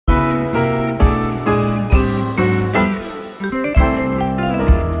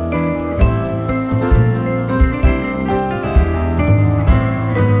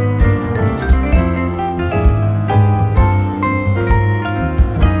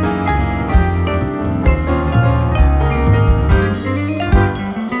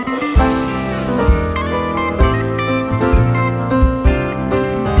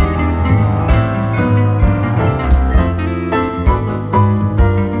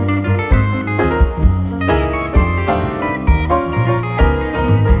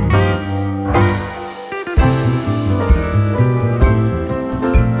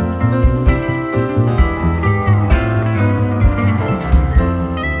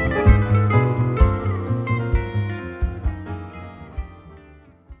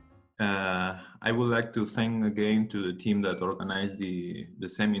like to thank again to the team that organized the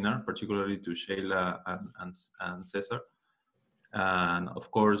seminar, particularly to Sheila and Cesar. And of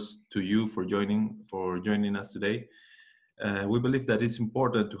course, to you for joining us today. We believe that it's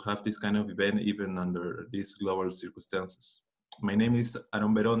important to have this kind of event even under these global circumstances. My name is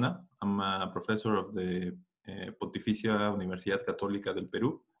Verona. I'm a professor of the Pontificia Universidad Católica del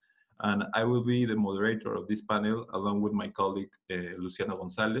Perú, and I will be the moderator of this panel along with my colleague Luciano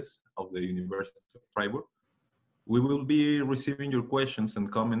González of the University of Freiburg. We will be receiving your questions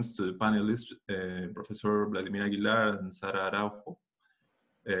and comments to the panelists, Professor Vladimir Aguilar and Sara Araujo,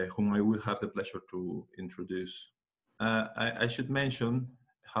 whom I will have the pleasure to introduce. I should mention,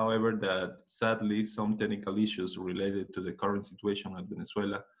 however, that sadly some technical issues related to the current situation at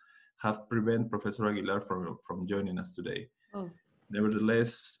Venezuela have prevented Professor Aguilar from joining us today. Oh.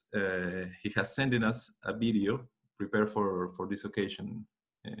 Nevertheless, he has sent us a video prepared for this occasion.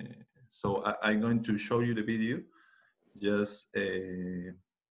 So I'm going to show you the video. Just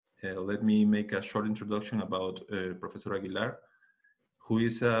let me make a short introduction about Professor Aguilar, who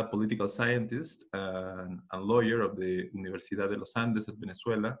is a political scientist and lawyer of the Universidad de los Andes of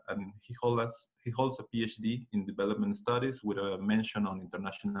Venezuela, and he holds a PhD in development studies with a mention on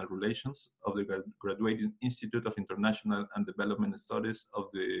international relations of the Graduate Institute of International and Development Studies of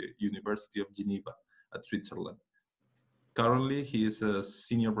the University of Geneva at Switzerland. Currently, he is a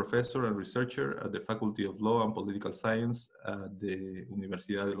senior professor and researcher at the Faculty of Law and Political Science at the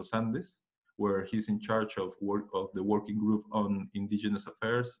Universidad de los Andes, where he's in charge of the working group on indigenous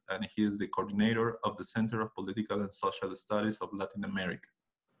affairs, and he is the coordinator of the Center of Political and Social Studies of Latin America.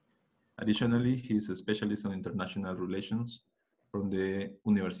 Additionally, he is a specialist on international relations from the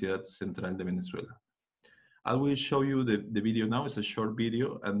Universidad Central de Venezuela. I will show you the video now. It's a short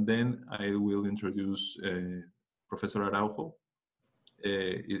video, and then I will introduce Professor Araujo,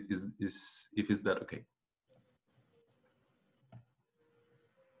 if is that okay.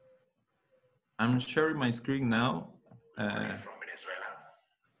 I'm sharing my screen now. From Venezuela,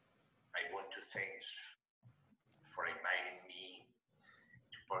 I want to thank for inviting me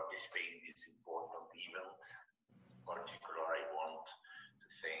to participate in this important event. In particular, I want to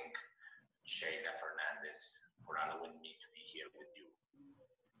thank Sheila Fernandez for allowing me to be here with you.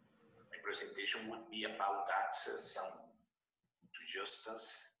 My presentation would be about access to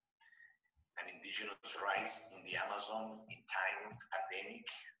justice and indigenous rights in the Amazon in time of pandemic,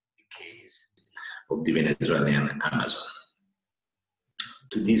 the case of the Venezuelan Amazon.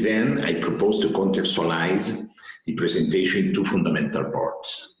 To this end, I propose to contextualize the presentation in two fundamental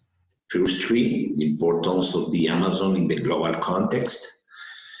parts. Firstly, the importance of the Amazon in the global context.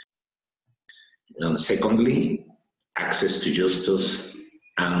 And secondly, access to justice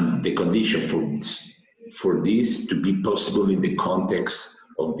and the condition for this to be possible in the context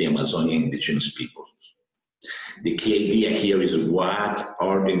of the Amazonian indigenous peoples. The key idea here is what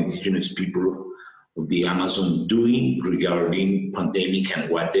are the indigenous people of the Amazon doing regarding pandemic, and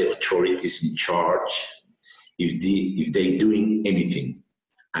what the authorities in charge, if they doing anything,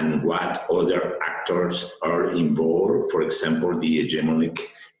 and what other actors are involved, for example, the hegemonic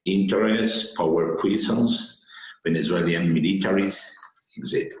interests, power puissance, Venezuelan militaries,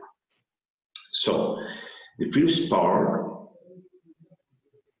 etc. So, the first part,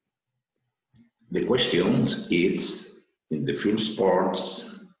 the question is, in the first parts,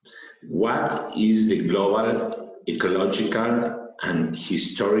 what is the global ecological and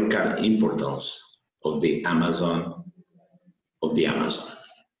historical importance of the Amazon?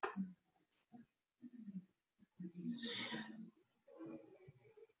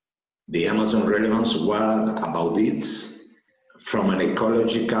 The Amazon relevance, what about it? From an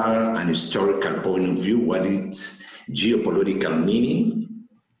ecological and historical point of view, what is geopolitical meaning?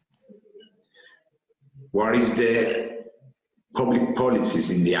 What is the public policies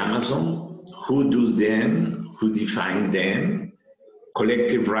in the Amazon? Who does them? Who defines them?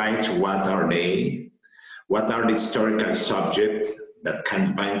 Collective rights, what are they? What are the historical subjects that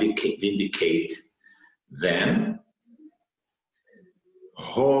can vindicate them?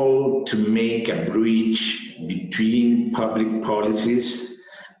 How to make a bridge between public policies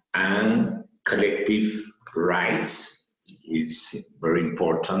and collective rights is very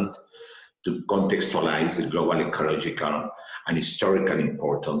important to contextualize the global ecological and historical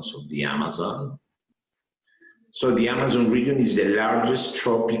importance of the Amazon. So the Amazon region is the largest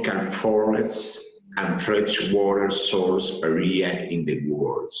tropical forest and freshwater source area in the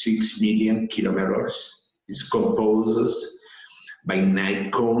world. 6 million kilometers. It's composed by 9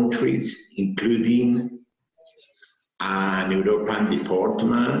 countries, including an European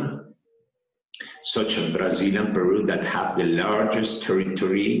department, such as Brazil and Peru, that have the largest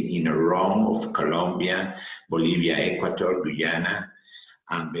territory in a realm of Colombia, Bolivia, Ecuador, Guyana,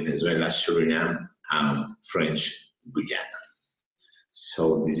 and Venezuela, Suriname, and French Guyana.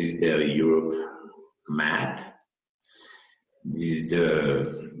 So this is the Europe map. This is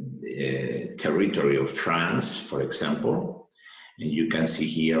the territory of France, for example. And you can see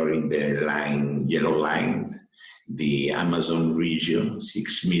here in the line, yellow line, the Amazon region,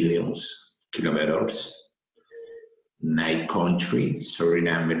 6 million kilometers, 9 countries,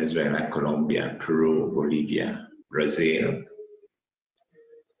 Suriname, Venezuela, Colombia, Peru, Bolivia, Brazil.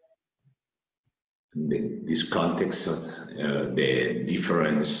 In this context of the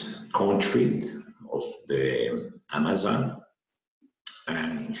different countries of the Amazon.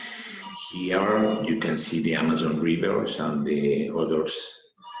 And here you can see the Amazon rivers and the other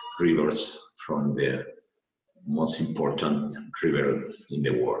rivers from the most important river in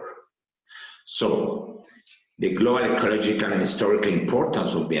the world. So the global ecological and historical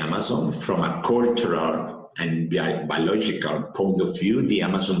importance of the Amazon from a cultural and biological point of view, the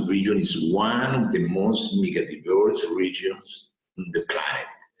Amazon region is one of the most megadiverse regions on the planet.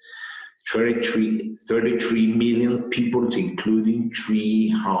 33 million people, including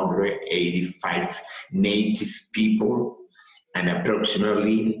 385 native people, and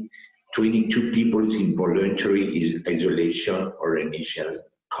approximately 22 people in voluntary isolation or initial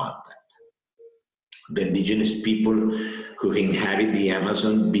contact. The indigenous people who inhabit the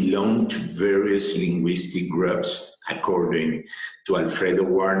Amazon belong to various linguistic groups. According to Alfredo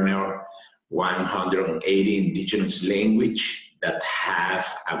Warner, 180 indigenous languages that have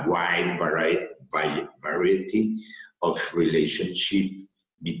a wide variety of relationship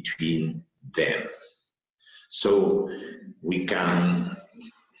between them. So we can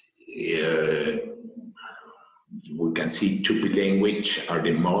see Tupi language are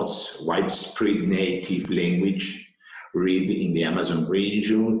the most widespread native language read in the Amazon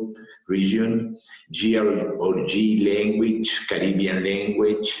region. G or G language, Caribbean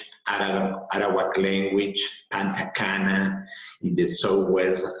language, Arawak language, Pantacana in the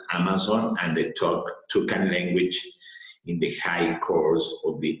southwest Amazon, and the Tucan language in the high course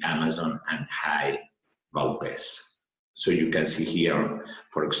of the Amazon and high Valdez. So you can see here,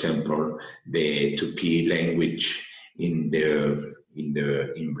 for example, the Tupi language in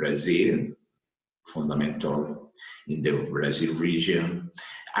Brazil, fundamental in the Brazil region.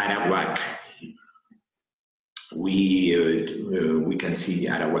 Arawak, we can see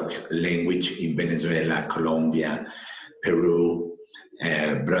Arawak language in Venezuela, Colombia, Peru,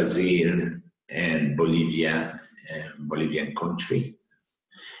 Brazil, and Bolivia, Bolivian country.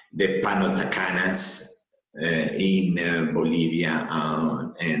 The Panotacanas in Bolivia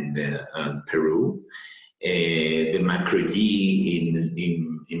and Peru. The Macro-G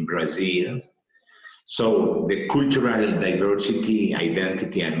in Brazil. So the cultural diversity,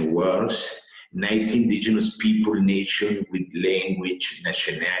 identity, and wealth, 19 indigenous people, nation with language,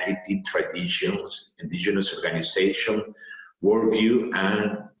 nationality, traditions, indigenous organization, worldview,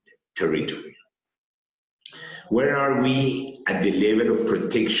 and territory. Where are we at the level of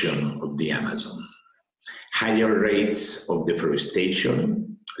protection of the Amazon? Higher rates of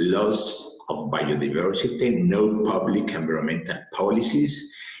deforestation, loss of biodiversity, no public environmental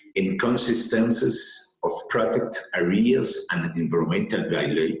policies, inconsistencies of protected areas and environmental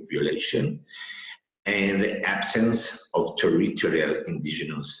violation, and the absence of territorial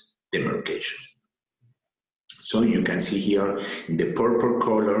indigenous demarcation. So you can see here in the purple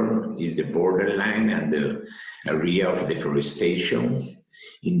color is the borderline and the area of deforestation.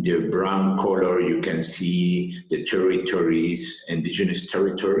 In the brown color, you can see the territories, indigenous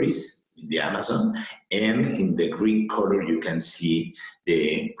territories in the Amazon, and in the green color, you can see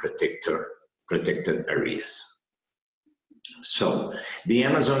the protected areas. So the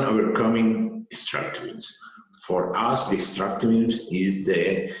Amazon overcoming structuralism. For us, the structuralism is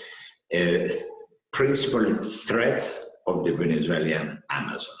the principal threat of the Venezuelan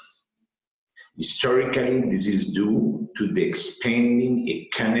Amazon. Historically, this is due to the expanding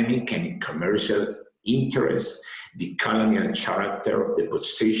economic and commercial interests, the colonial character of the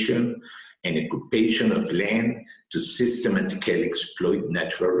possession and occupation of land to systematically exploit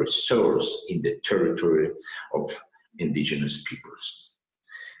natural resources in the territory of indigenous peoples.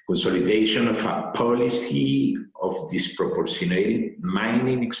 Consolidation of a policy of disproportionate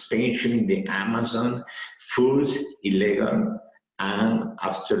mining expansion in the Amazon, first illegal and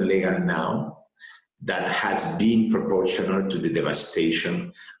after legal now, that has been proportional to the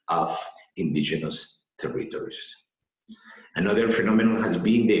devastation of indigenous territories. Another phenomenon has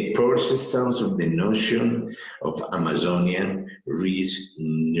been the persistence of the notion of Amazonian res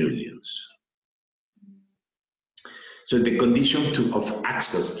nullius. So the condition of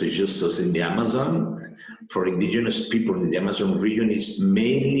access to justice in the Amazon for indigenous people in the Amazon region is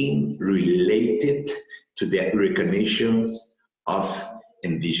mainly related to the recognition of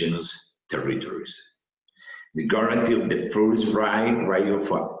indigenous territories. The guarantee of the first right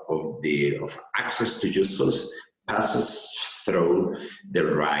of access to justice passes through the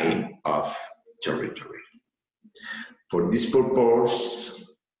right of territory. For this purpose,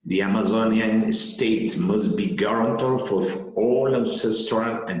 the Amazonian state must be guarantor for all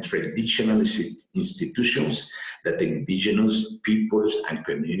ancestral and traditional institutions that the indigenous peoples and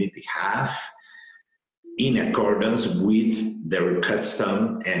community have in accordance with their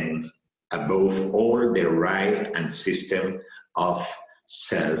custom and above all their right and system of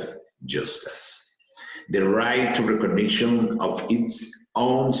self-justice. The right to recognition of its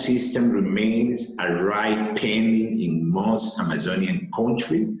own system remains a right pending in most Amazonian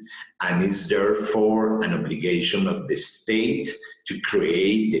countries and is therefore an obligation of the state to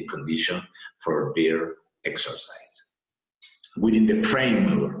create the condition for their exercise. Within the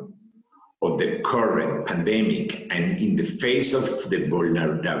framework of the current pandemic and in the face of the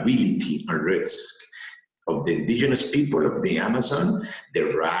vulnerability and risk of the indigenous people of the Amazon, the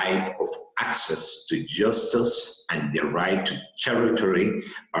right of access to justice and the right to territory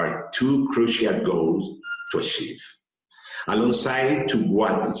are two crucial goals to achieve. Alongside to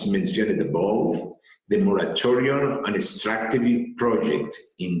what is mentioned above, the moratorium on extractive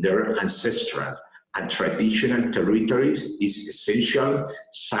projects in their ancestral and traditional territories is essential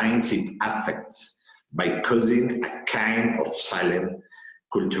since it affects by causing a kind of silent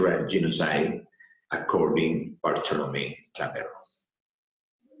cultural genocide, according Bartolomé Clavero.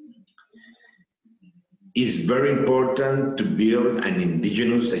 It's very important to build an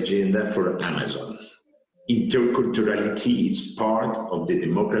indigenous agenda for Amazon. Interculturality is part of the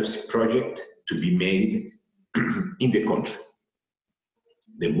democracy project to be made in the country.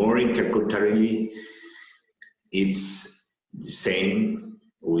 The more interculturally it's the same,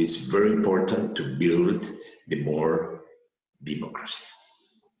 it's very important to build the more democracy.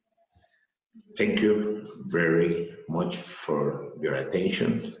 Thank you very much for your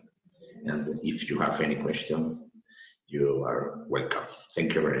attention. And if you have any question, you are welcome.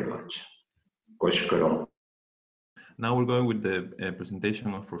 Thank you very much. Now we're going with the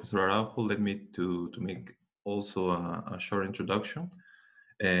presentation of Professor Araujo. Let me to make also a short introduction.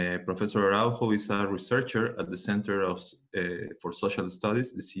 Professor Araujo is a researcher at the Center for Social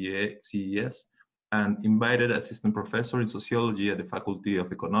Studies, the CES, and invited assistant professor in sociology at the Faculty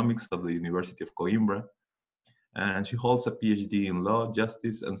of Economics of the University of Coimbra. And she holds a PhD in law,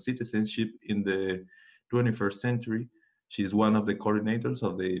 justice, and citizenship in the 21st century. She is one of the coordinators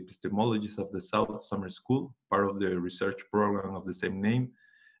of the epistemologies of the South Summer School, part of the research program of the same name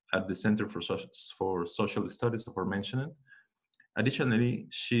at the Center for Social Studies aforementioned. Additionally,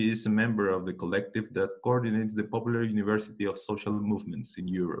 she is a member of the collective that coordinates the Popular University of Social Movements in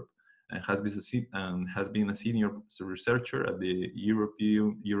Europe and has been a senior researcher at the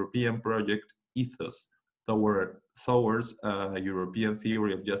European project Ethos, towards a European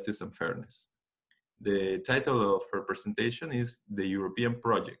theory of justice and fairness. The title of her presentation is The European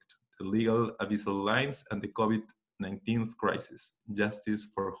Project, the Legal Abyssal Lines and the COVID-19 Crisis, Justice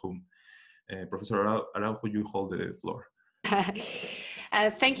for Whom? Professor Araujo, you hold the floor.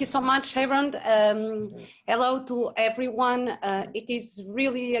 Thank you so much, Aaron. Hello to everyone. It is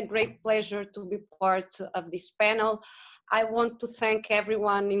really a great pleasure to be part of this panel. I want to thank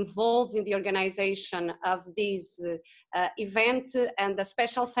everyone involved in the organization of this event, and a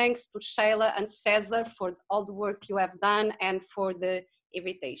special thanks to Sheila and Cesar for all the work you have done and for the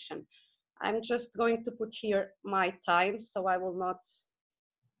invitation. I'm just going to put here my time so I will not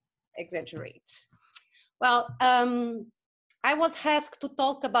exaggerate. Well, I was asked to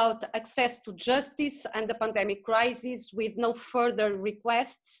talk about access to justice and the pandemic crisis with no further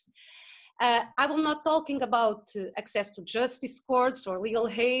requests. I will not talking about access to justice courts or legal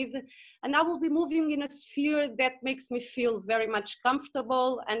aid, and I will be moving in a sphere that makes me feel very much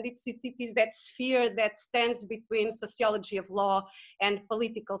comfortable, and it is that sphere that stands between sociology of law and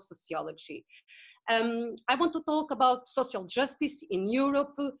political sociology. I want to talk about social justice in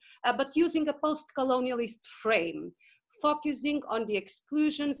Europe, but using a post-colonialist frame, focusing on the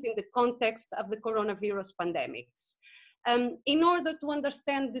exclusions in the context of the coronavirus pandemics. In order to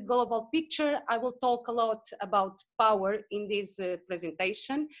understand the global picture, I will talk a lot about power in this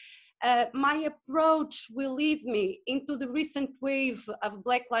presentation. My approach will lead me into the recent wave of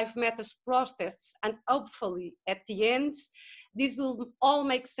Black Lives Matter protests, and hopefully at the end, this will all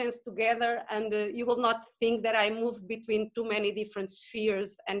make sense together, and you will not think that I moved between too many different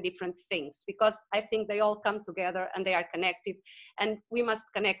spheres and different things, because I think they all come together and they are connected, and we must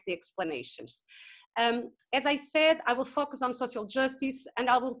connect the explanations. As I said, I will focus on social justice, and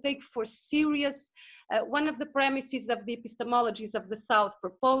I will take for serious one of the premises of the epistemologies of the South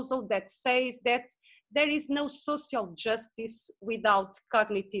proposal that says that there is no social justice without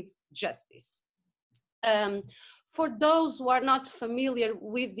cognitive justice. For those who are not familiar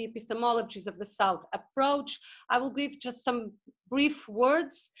with the epistemologies of the South approach, I will give just some brief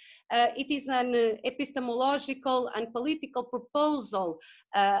words. It is an epistemological and political proposal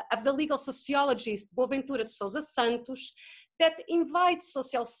of the legal sociologist Boaventura de Sousa Santos that invites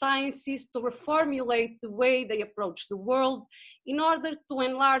social sciences to reformulate the way they approach the world in order to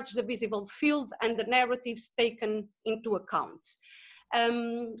enlarge the visible field and the narratives taken into account.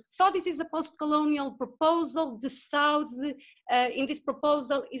 So this is a post-colonial proposal. The South in this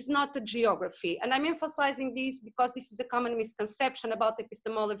proposal is not a geography. And I'm emphasizing this because this is a common misconception about the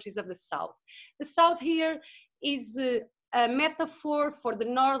epistemologies of the South. The South here is a metaphor for the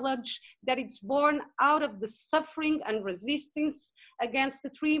knowledge that it's born out of the suffering and resistance against the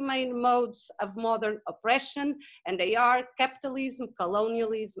three main modes of modern oppression, and they are capitalism,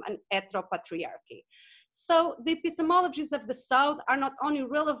 colonialism, and heteropatriarchy. So the epistemologies of the South are not only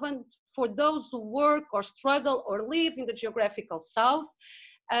relevant for those who work or struggle or live in the geographical South.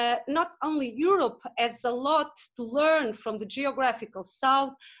 Not only Europe has a lot to learn from the geographical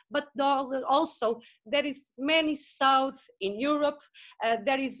South, but also there is many South in Europe.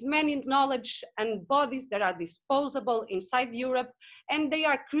 There is many knowledge and bodies that are disposable inside Europe, and they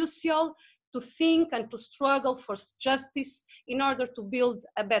are crucial to think and to struggle for justice in order to build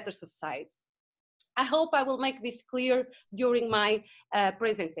a better society. I hope I will make this clear during my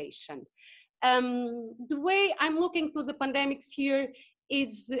presentation. The way I'm looking to the pandemics here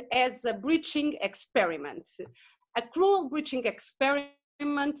is as a breaching experiment, a cruel breaching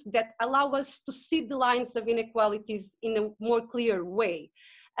experiment that allows us to see the lines of inequalities in a more clear way.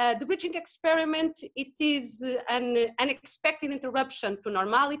 The breaching experiment, it is an unexpected interruption to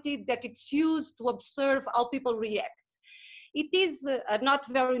normality that it's used to observe how people react. It is a not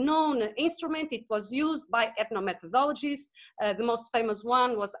very known instrument. It was used by ethnomethodologists. The most famous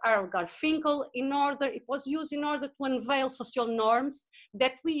one was Araujo. It was used in order to unveil social norms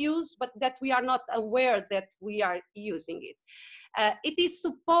that we use, but that we are not aware that we are using it. It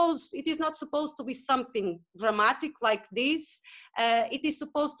is not supposed to be something dramatic like this. It is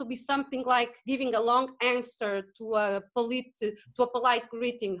supposed to be something like giving a long answer to a polite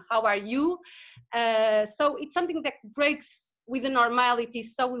greeting, how are you? So it's something that breaks with the normality,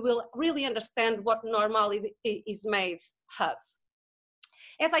 so we will really understand what normality is made of.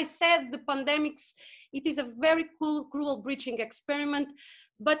 As I said, the pandemics, it is a very cruel breaching experiment,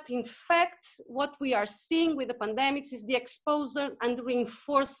 but in fact, what we are seeing with the pandemics is the exposure and the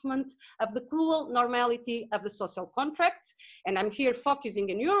reinforcement of the cruel normality of the social contract. And I'm here focusing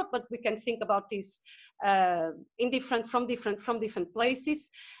in Europe, but we can think about this from different places.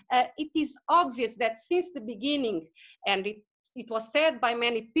 It is obvious that since the beginning, and it was said by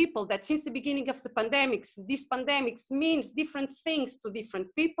many people that since the beginning of the pandemics, this pandemics means different things to different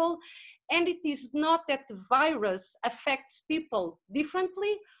people. And it is not that the virus affects people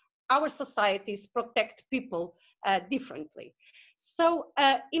differently. Our societies protect people differently. So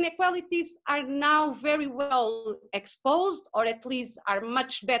inequalities are now very well exposed, or at least are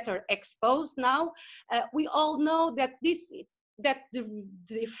much better exposed now. We all know that the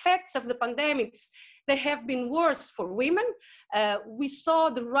effects of the pandemics, they have been worse for women. We saw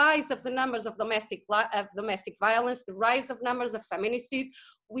the rise of the numbers of domestic violence, the rise of numbers of feminicide.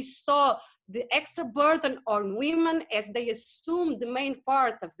 We saw the extra burden on women as they assumed the main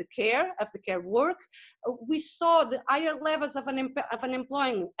part of the care work. We saw the higher levels of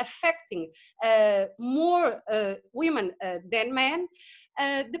unemployment affecting more women than men.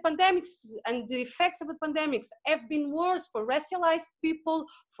 The pandemics and the effects of the pandemics have been worse for racialized people,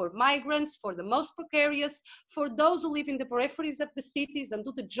 for migrants, for the most precarious, for those who live in the peripheries of the cities and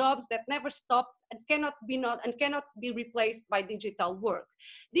do the jobs that never stop and cannot be replaced by digital work.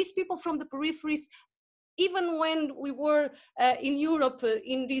 These people from the peripheries, even when we were in Europe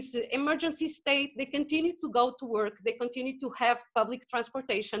in this emergency state, they continued to go to work, they continued to have public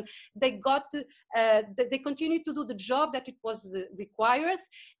transportation, they continued to do the job that it was required,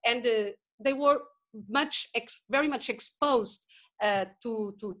 and they were very much exposed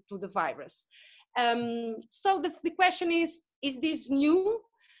to the virus. So the question is this new,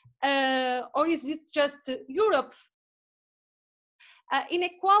 or is it just Europe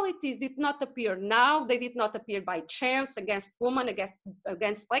Inequalities did not appear now, they did not appear by chance against women,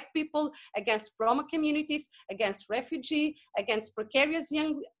 against Black people, against Roma communities, against refugees, against precarious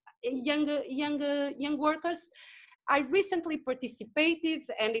young workers. I recently participated,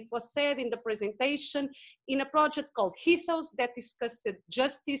 and it was said in the presentation, in a project called Ethos that discussed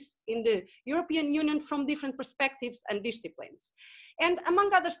justice in the European Union from different perspectives and disciplines. And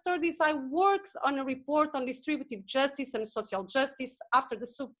among other studies, I worked on a report on distributive justice and social justice after the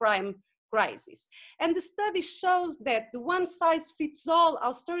subprime crisis. And the study shows that the one-size-fits-all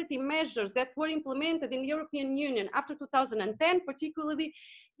austerity measures that were implemented in the European Union after 2010, particularly,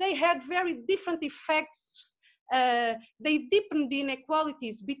 they had very different effects. They deepened the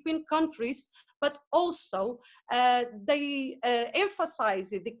inequalities between countries, but also they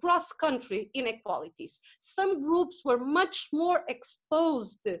emphasized the cross-country inequalities. Some groups were much more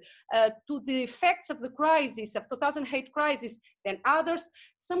exposed to the effects of the crisis, of 2008 crisis, than others.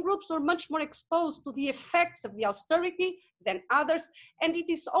 Some groups were much more exposed to the effects of the austerity than others. And it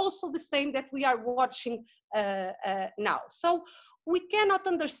is also the same that we are watching now. So we cannot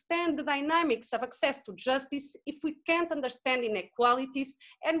understand the dynamics of access to justice if we can't understand inequalities,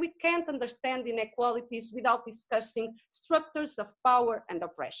 and we can't understand inequalities without discussing structures of power and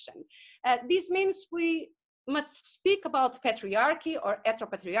oppression. This means we must speak about patriarchy or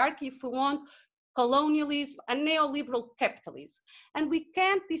heteropatriarchy if we want, colonialism and neoliberal capitalism. And we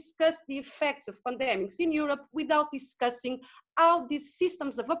can't discuss the effects of pandemics in Europe without discussing how these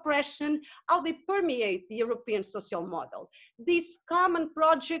systems of oppression, how they permeate the European social model. This common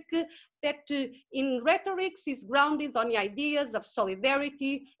project that in rhetorics is grounded on the ideas of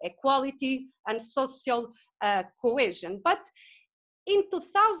solidarity, equality, and social cohesion. But in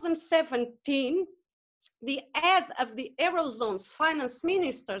 2017, the head of the Eurozone's finance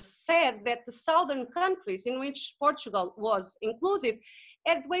ministers said that the southern countries, in which Portugal was included,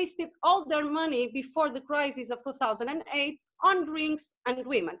 had wasted all their money before the crisis of 2008 on drinks and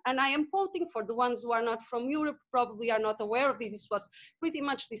women. And I am quoting for the ones who are not from Europe, probably are not aware of this. This was pretty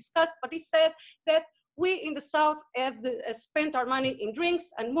much discussed, but he said that we in the South have spent our money in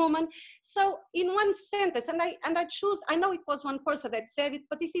drinks and women. So in one sentence, and I choose, I know it was one person that said it,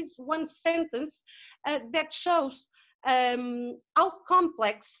 but this is one sentence that shows how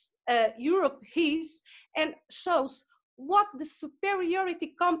complex Europe is and shows what the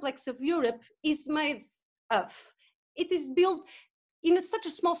superiority complex of Europe is made of. It is built in such a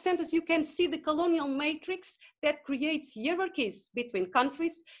small sentence. You can see the colonial matrix that creates hierarchies between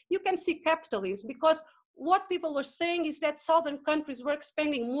countries. You can see capitalism, because what people were saying is that southern countries were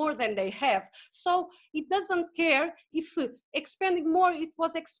expanding more than they have. So it doesn't care if expanding more, it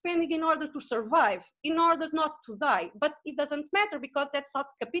was expanding in order to survive, in order not to die. But it doesn't matter, because that's what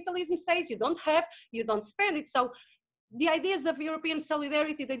capitalism says. You don't have, you don't spend it. So the ideas of European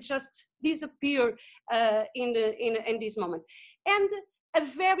solidarity, they just disappear in this moment. And a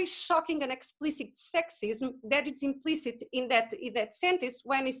very shocking and explicit sexism that is implicit in that sentence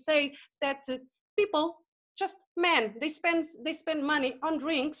when they say that people, just men, they spend money on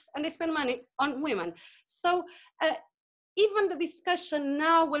drinks and they spend money on women. So even the discussion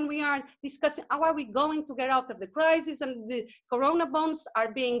now, when we are discussing how are we going to get out of the crisis and the corona bonds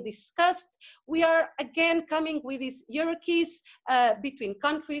are being discussed, we are again coming with these hierarchies between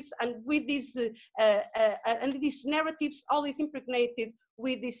countries and with these narratives always impregnated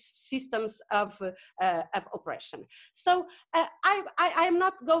with these systems of oppression. So I'm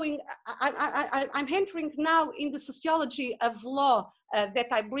not going, I'm entering now in the sociology of law that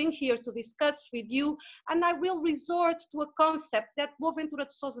I bring here to discuss with you, and I will resort to a concept that Boaventura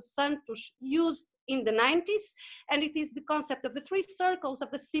de Sousa Santos used in the 90s, and it is the concept of the three circles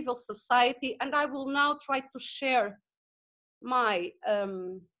of the civil society. And I will now try to share my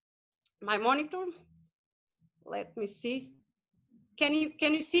my monitor. Let me see. Can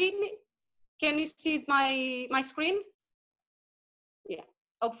you see me? Can you see my screen? Yeah.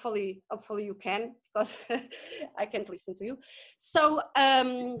 Hopefully you can, because I can't listen to you. So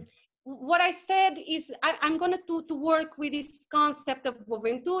what I said is I'm going to work with this concept of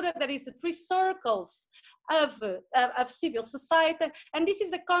Boaventura, that is the three circles of civil society. And this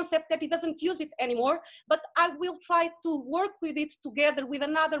is a concept that he doesn't use it anymore, but I will try to work with it together with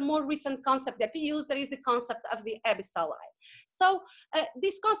another more recent concept that he used, that is the concept of the abyssal line. So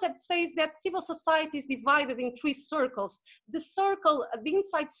this concept says that civil society is divided in three circles. The circle, the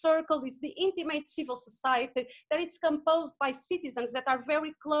inside circle, is the intimate civil society, that it's composed by citizens that are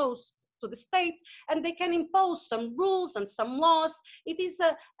very close to the state, and they can impose some rules and some laws. It is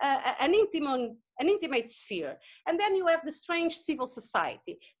an intimate sphere. And then you have the strange civil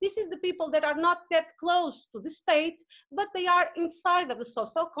society. This is the people that are not that close to the state, but they are inside of the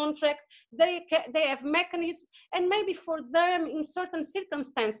social contract. They have mechanisms, and maybe for them, in certain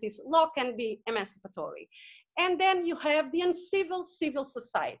circumstances, law can be emancipatory. And then you have the uncivil civil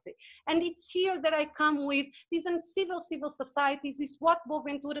society. And it's here that I come with these uncivil civil societies is what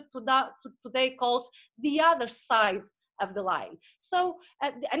Boaventura today calls the other side of the line. So,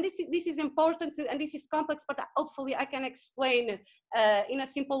 and this is important, and this is complex, but hopefully I can explain in a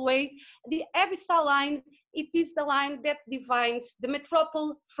simple way. The abyssal line, it is the line that divides the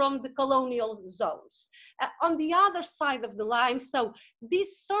metropole from the colonial zones. On the other side of the line, so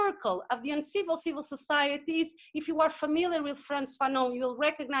this circle of the uncivil civil societies, if you are familiar with Frantz Fanon, you will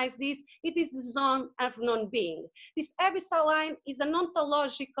recognize this, it is the zone of non-being. This abyssal line is an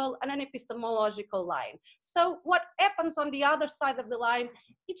ontological and an epistemological line. So what happens on the other side of the line,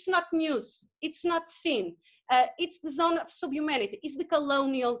 it's not news, it's not seen. It's the zone of subhumanity, it's the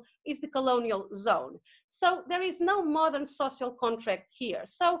colonial zone. So there is no modern social contract here.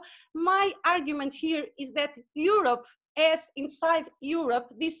 So my argument here is that Europe has inside Europe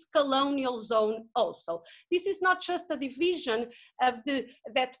this colonial zone also. This is not just a division of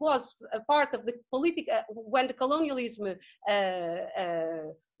that was a part of the when the colonialism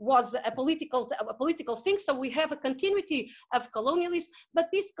was a political thing. So we have a continuity of colonialism, but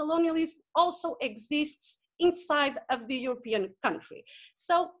this colonialism also exists inside of the European country.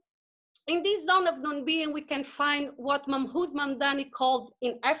 So in this zone of non-being, we can find what Mahmoud Mamdani called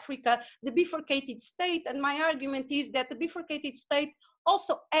in Africa the bifurcated state. And my argument is that the bifurcated state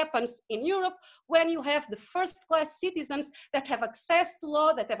also happens in Europe when you have the first-class citizens that have access to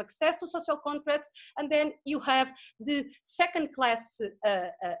law, that have access to social contracts, and then you have the second-class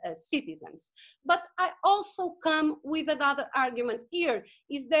citizens. But I also come with another argument here,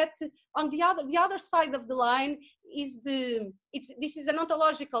 is that on the other side of the line is this is an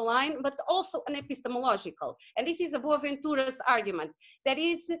ontological line, but also an epistemological. And this is a Boaventura's argument. That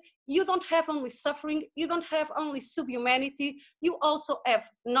is, you don't have only suffering, you don't have only subhumanity, you also have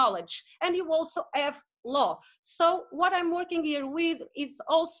knowledge, and you also have law. So what I'm working here with is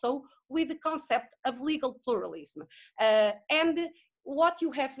also with the concept of legal pluralism. And what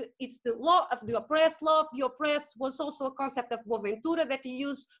you have, it's the law of the oppressed. Law of the oppressed was also a concept of Boaventura that he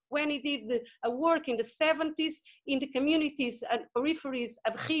used when he did a work in the 70s in the communities and peripheries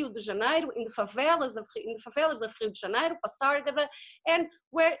of Rio de Janeiro, in the favelas of Rio de Janeiro, Passárgada, and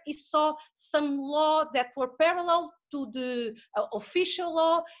where he saw some law that were parallel to the official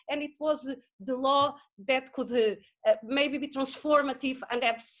law, and it was the law that could maybe be transformative and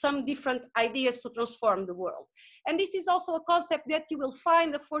have some different ideas to transform the world. And this is also a concept that you will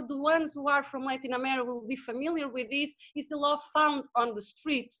find that for the ones who are from Latin America will be familiar with this, is the law found on the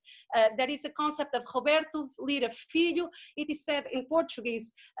streets. That is a concept of Roberto Lira Filho. It is said in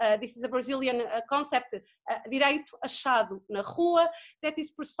Portuguese, this is a Brazilian concept, direito achado na rua, that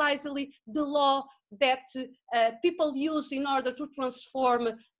is precisely the law that people use in order to transform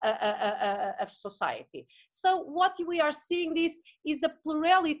a society. So what we are seeing this is a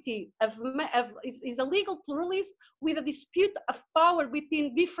plurality is a legal pluralism with a dispute of power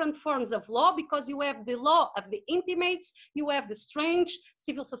between different forms of law, because you have the law of the intimates, you have the strange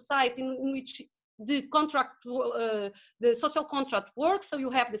civil society in which the contract, the social contract works, so you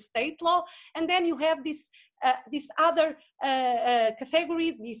have the state law, and then you have this other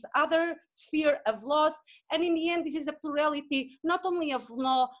category, this other sphere of laws, and in the end this is a plurality not only of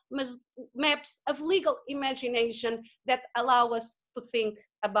law, but maps of legal imagination that allow us to think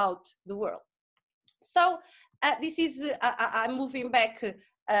about the world. So this is, I'm moving back,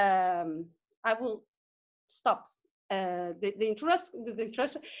 I will stop the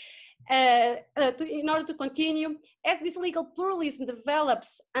introduction. In order to continue, as this legal pluralism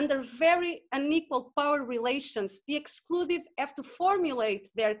develops under very unequal power relations, the excluded have to formulate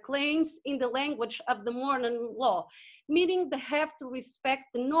their claims in the language of the modern law, meaning they have to respect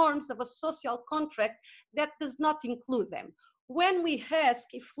the norms of a social contract that does not include them. When we ask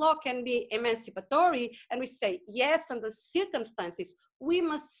if law can be emancipatory, and we say yes under circumstances, we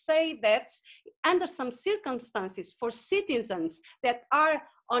must say that under some circumstances for citizens that are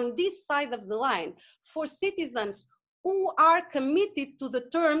on this side of the line, for citizens who are committed to the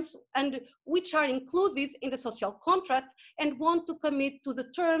terms and which are included in the social contract and want to commit to the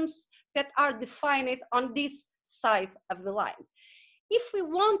terms that are defined on this side of the line. If we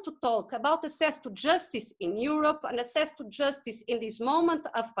want to talk about access to justice in Europe and access to justice in this moment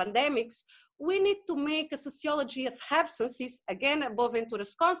of pandemics, we need to make a sociology of absences, again,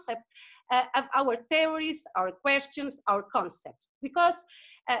 Boaventura's concept, of our theories, our questions, our concepts. Because,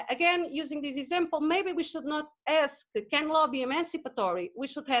 again, using this example, maybe we should not ask, can law be emancipatory? We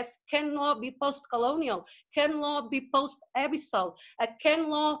should ask, can law be post-colonial? Can law be post-abyssal? Can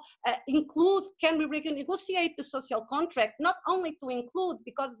law include, can we renegotiate the social contract? Not only to include,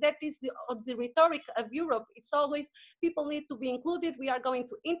 because that is the rhetoric of Europe. It's always, people need to be included, we are going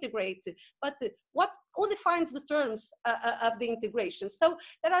to integrate. But who defines the terms of the integration? So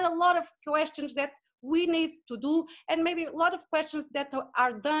there are a lot of questions that we need to do, and maybe a lot of questions that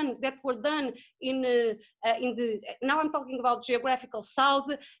were done in the, now I'm talking about geographical South,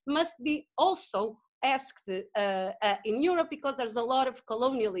 must be also asked in Europe, because there's a lot of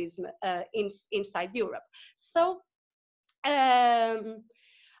colonialism inside Europe. So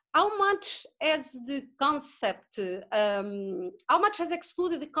how much has the concept, how much has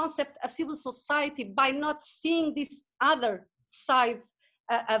excluded the concept of civil society by not seeing this other side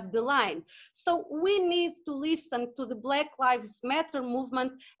of the line? So we need to listen to the Black Lives Matter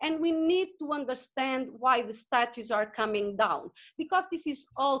movement, and we need to understand why the statues are coming down, because this is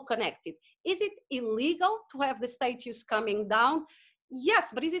all connected. Is it illegal to have the statues coming down?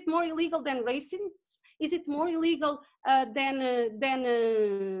 Yes, but is it more illegal than racism? Is it more illegal than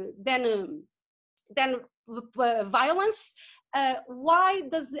violence? Why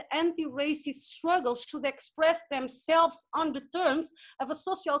does the anti-racist struggle should express themselves on the terms of a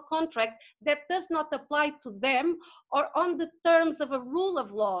social contract that does not apply to them, or on the terms of a rule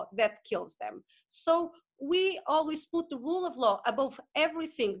of law that kills them? So we always put the rule of law above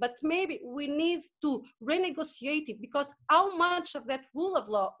everything, but maybe we need to renegotiate it, because how much of that rule of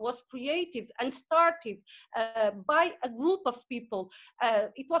law was created and started by a group of people?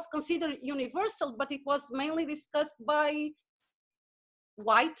 It was considered universal, but it was mainly discussed by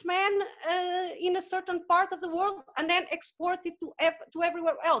white men in a certain part of the world, and then exported to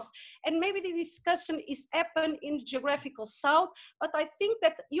everywhere else. And maybe the discussion is happening in geographical South, but I think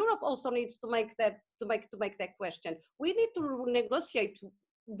that Europe also needs to make that question. We need to negotiate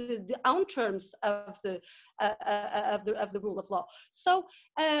the own terms of the rule of law. So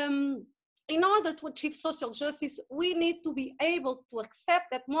in order to achieve social justice, we need to be able to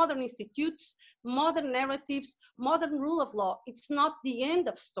accept that modern institutes, modern narratives, modern rule of law, it's not the end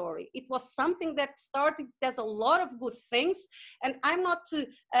of story. It was something that started, there's a lot of good things, and I'm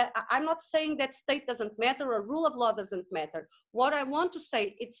not saying that state doesn't matter or rule of law doesn't matter. What I want to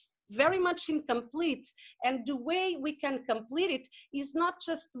say, it's very much incomplete, and the way we can complete it is not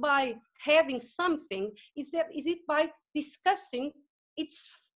just by having something, is it by discussing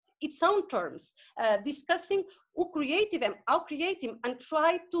its own terms, discussing who created them, how create them, and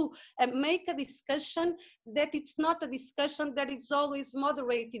try to make a discussion that it's not a discussion that is always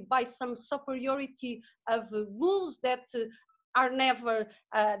moderated by some superiority of rules that are never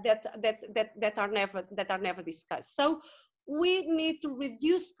discussed. So we need to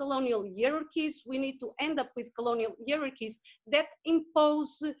reduce colonial hierarchies. We need to end up with colonial hierarchies that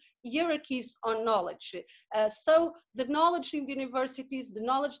impose hierarchies on knowledge. So the knowledge in the universities, the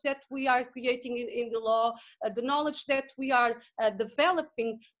knowledge that we are creating in the law, the knowledge that we are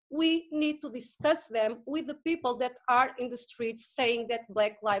developing, we need to discuss them with the people that are in the streets saying that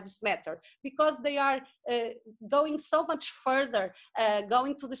Black Lives Matter, because they are going so much further,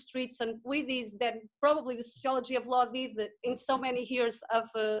 going to the streets and with this than probably the Sociology of Law did in so many years of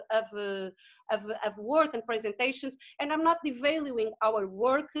work and presentations. And I'm not devaluing our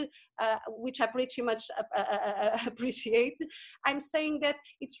work, which I pretty much appreciate. I'm saying that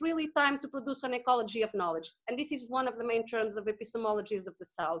it's really time to produce an ecology of knowledge. And this is one of the main terms of epistemologies of the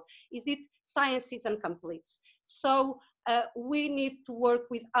South. Is it sciences and completes? So we need to work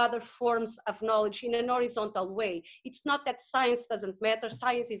with other forms of knowledge in an horizontal way. It's not that science doesn't matter,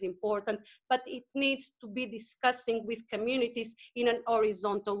 science is important, but it needs to be discussing with communities in an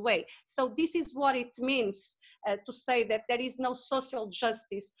horizontal way. So this is what it means to say that there is no social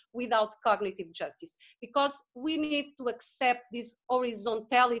justice without cognitive justice, because we need to accept this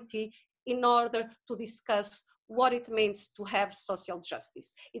horizontality in order to discuss what it means to have social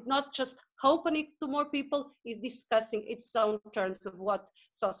justice. It's not just opening to more people, it's discussing its own terms of what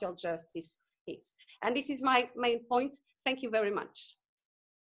social justice is. And this is my main point. Thank you very much.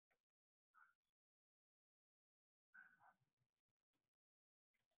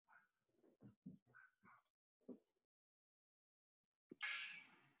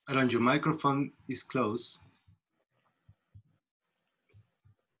 Alan, your microphone is closed.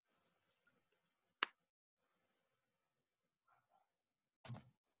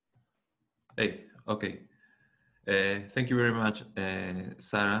 Hey, okay. Thank you very much,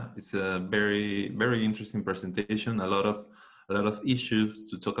 Sara. It's a very, very interesting presentation. A lot of issues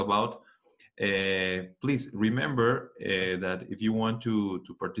to talk about. Please remember that if you want to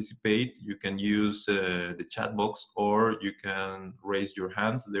participate, you can use the chat box, or you can raise your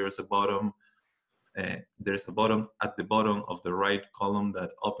hands. There's a button at the bottom of the right column that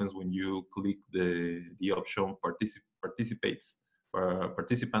opens when you click the option participants.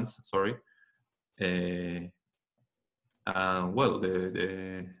 Sorry. Well,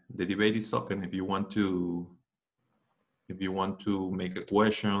 the debate is open. If you want to make a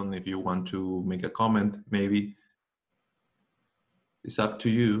question, if you want to make a comment, maybe it's up to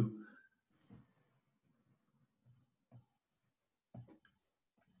you.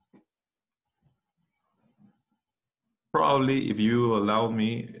 Probably, if you allow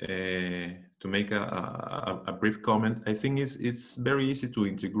me to make a brief comment, I think it's very easy to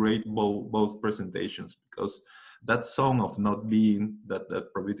integrate both presentations, because that song of not being, that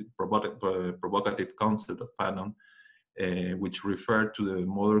provocative concept of Fanon, which referred to the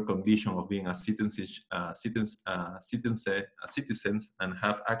modern condition of being a citizens and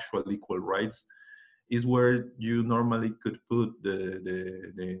have actual equal rights, is where you normally could put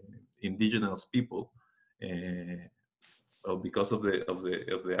the indigenous people, because of the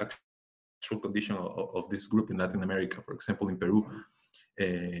actual condition of this group in Latin America. For example, in Peru,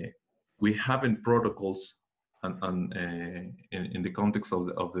 we haven't protocols. And in the context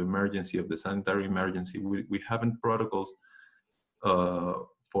of the emergency, of the sanitary emergency, we haven't protocols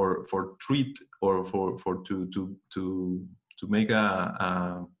for treat, or to make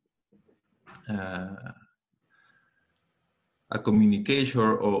a communication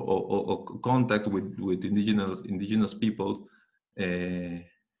or contact with indigenous people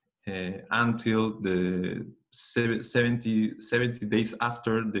until the 70 days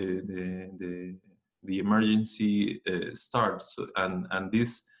after the emergency starts. So, and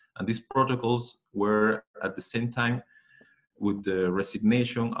these protocols were at the same time with the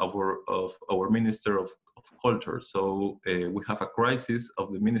resignation of our Minister of Culture. So we have a crisis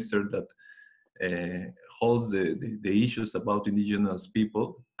of the minister that holds the issues about indigenous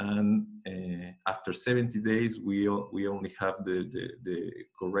people, and after 70 days we only have the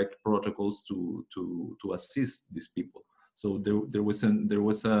correct protocols to assist these people. So there was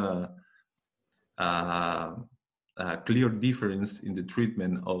a clear difference in the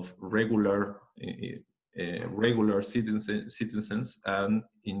treatment of regular citizens and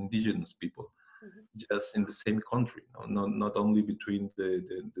indigenous people, just in the same country, not only between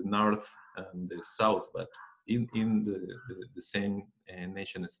the north and the south, but in the same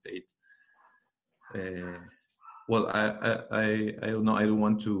nation state. Well, I don't know. I don't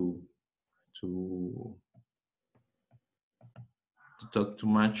want to talk too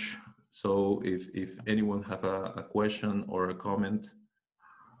much. So if anyone have a question or a comment,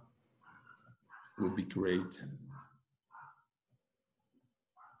 would be great.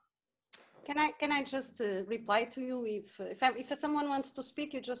 Can I just reply to you? If someone wants to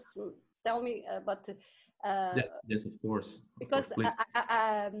speak, you just tell me. Yes, of course. Because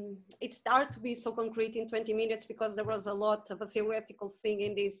it's hard to be so concrete in 20 minutes, because there was a lot of a theoretical thing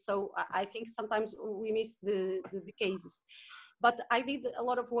in this. So I think sometimes we miss the cases. But I did a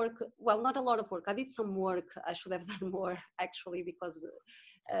lot of work. Well, not a lot of work. I did some work. I should have done more, actually, because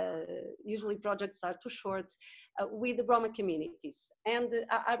usually projects are too short, with the Roma communities. And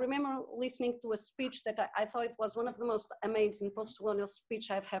I remember listening to a speech that I thought it was one of the most amazing post-colonial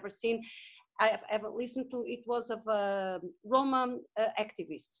speech I've ever seen. I have ever listened to. It was of Roma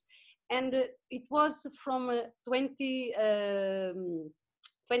activists. And it was from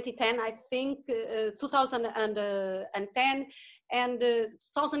 2010, I think, 2010 and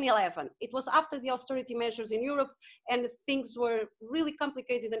 2011. It was after the austerity measures in Europe, and things were really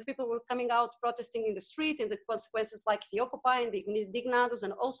complicated, and people were coming out protesting in the street, and the consequences like the Occupy and the Indignados,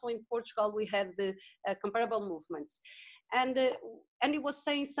 and also in Portugal we had the comparable movements. And it was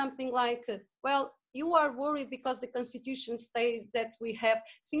saying something like, well, you are worried because the Constitution states that we have,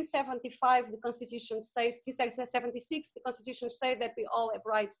 since 75, the Constitution says, since 76, the Constitution says that we all have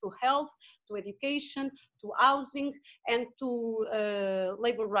rights to health, to education, to housing, and to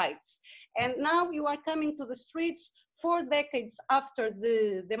labor rights. And now you are coming to the streets 4 decades after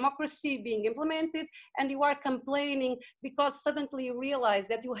the democracy being implemented, and you are complaining because suddenly you realize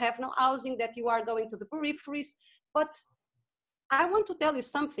that you have no housing, that you are going to the peripheries. But I want to tell you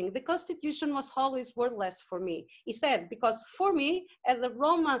something. The Constitution was always worthless for me. He said, because for me, as a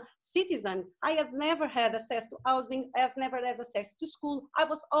Roma citizen, I have never had access to housing. I have never had access to school. I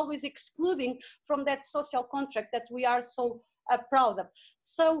was always excluding from that social contract that we are so proud of.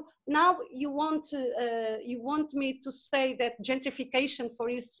 So now you want me to say that gentrification, for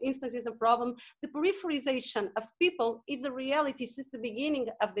instance, is a problem. The peripherization of people is a reality since the beginning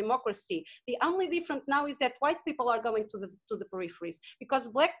of democracy. The only difference now is that white people are going to the peripheries, because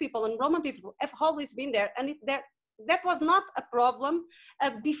Black people and Roma people have always been there, and that was not a problem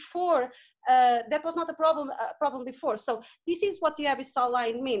before. That was not a problem before. So this is what the abyssal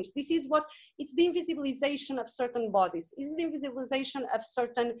line means. This is what it's the invisibilization of certain bodies. This is the invisibilization of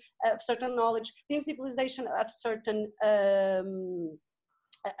certain knowledge, the invisibilization of certain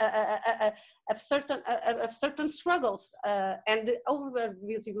struggles, and the over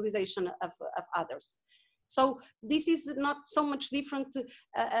visibilization of others. So this is not so much different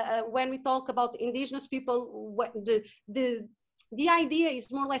when we talk about indigenous people. The idea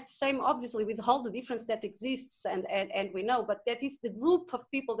is more or less the same, obviously, with all the difference that exists, and we know, but that is the group of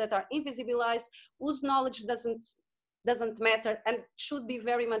people that are invisibilized, whose knowledge doesn't matter and should be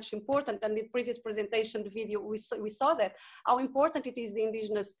very much important. And in the previous presentation, the video, we saw that, how important it is, the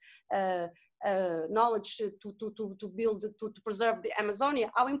indigenous knowledge to build, to preserve the Amazonia,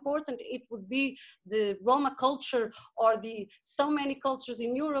 how important it would be the Roma culture or the so many cultures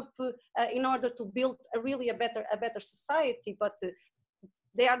in Europe in order to build a better society. But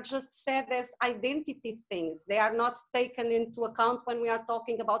they are just said as identity things. They are not taken into account when we are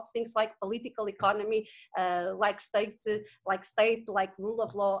talking about things like political economy, like state, like rule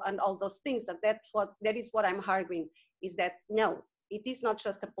of law, and all those things. And that is what I'm arguing, is that no, it is not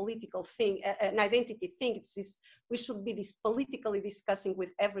just a political thing, an identity thing. It's this, we should be politically discussing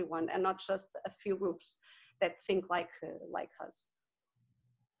with everyone, and not just a few groups that think like us.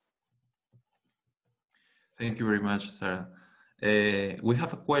 Thank you very much, Sara. We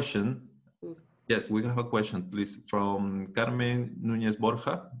have a question. Yes, we have a question, please, from Carmen Núñez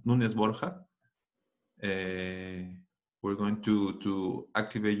Borja. We're going to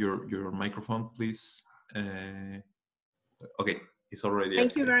activate your microphone, please. Okay, it's already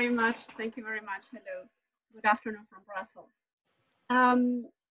Thank you activated. very much. Thank you very much. Hello. Good afternoon from Brussels.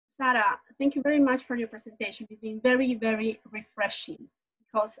 Sara, thank you very much for your presentation. It's been very, very refreshing,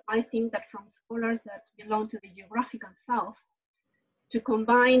 because I think that from scholars that belong to the geographical South, to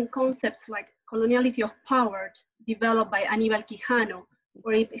combine concepts like coloniality of power developed by Aníbal Quijano,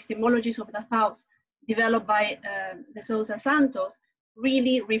 or epistemologies of the South developed by de Sousa Santos,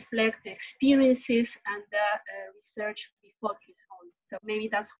 really reflect the experiences and the research we focus on. So maybe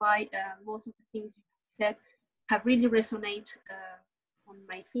that's why most of the things you said have really resonated on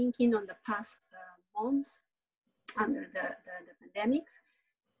my thinking on the past months under the pandemics.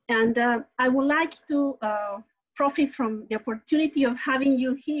 And I would like to profit from the opportunity of having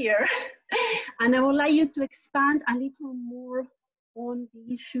you here. And I would like you to expand a little more on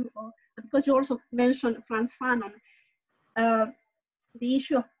the issue of, because you also mentioned Frantz Fanon, the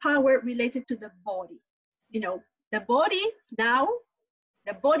issue of power related to the body. You know, the body now,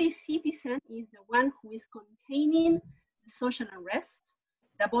 the body citizen is the one who is containing the social unrest.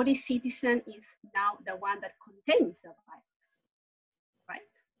 The body citizen is now the one that contains the virus,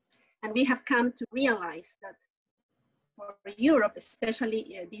 right? And we have come to realize that for Europe,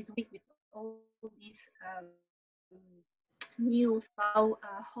 especially this week with all these news, how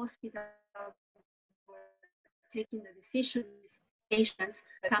hospitals were taking the decision, patients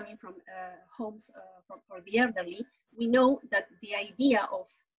coming from homes for the elderly, we know that the idea of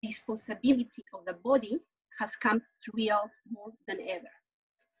disposability of the body has come to real more than ever.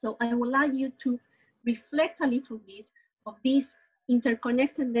 So I would like you to reflect a little bit of this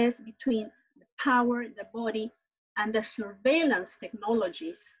interconnectedness between the power, the body, and the surveillance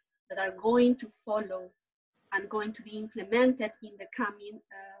technologies that are going to follow and going to be implemented in the coming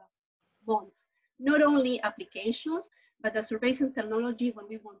months. Not only applications, but the surveillance technology when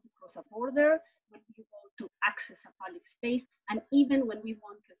we want to cross a border, when we want to access a public space, and even when we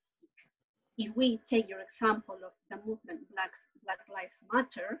want to speak. If we take your example of the movement Black Lives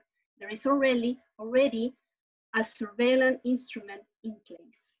Matter, there is already a surveillance instrument in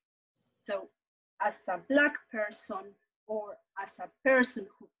place. So as a Black person, or as a person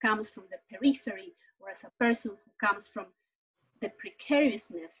who comes from the periphery, or as a person who comes from the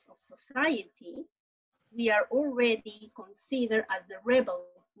precariousness of society, we are already considered as the rebel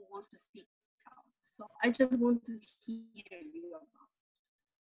who wants to speak out. So I just want to hear you about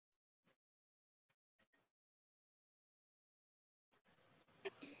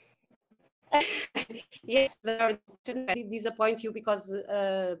Yes, I disappoint you, because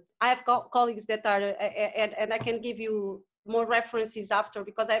I have colleagues that are, and I can give you more references after,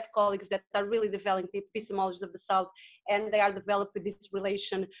 because I have colleagues that are really developing epistemologies of the South, and they are developing this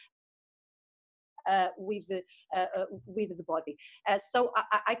relation with the body. So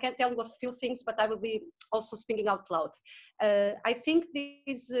I can tell you a few things, but I will be also speaking out loud. I think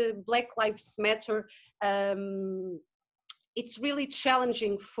this Black Lives Matter, it's really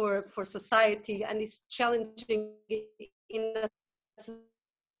challenging for society, and it's challenging in a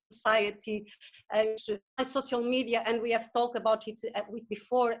society, social media, and we have talked about it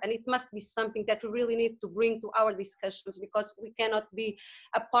before, and it must be something that we really need to bring to our discussions, because we cannot be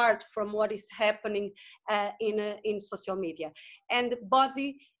apart from what is happening in social media. And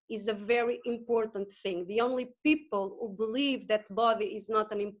body is a very important thing. The only people who believe that body is not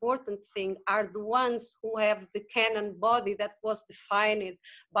an important thing are the ones who have the canon body that was defined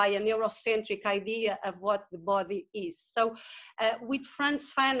by a neurocentric idea of what the body is. So with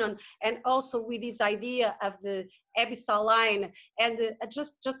Frantz Fanon, and also with this idea of the abyssal line, and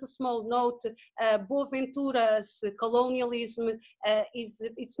just a small note, Boaventura's colonialism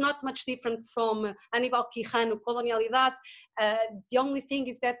it's not much different from Aníbal Quijano colonialidad. The only thing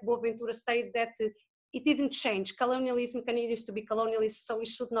is that Boaventura says that it didn't change. Colonialism continues to be colonialist, so we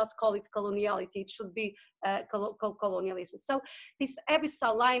should not call it coloniality. It should be colonialism. So this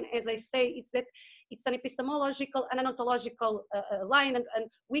abyssal line, as I say, it's an epistemological and an ontological line, and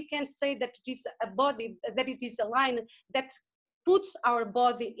we can say that it is a body, that it is a line that puts our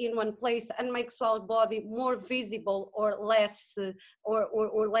body in one place and makes our body more visible or less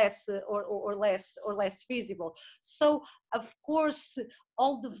less visible. So of course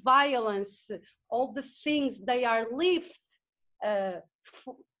all the violence, all the things, they are lived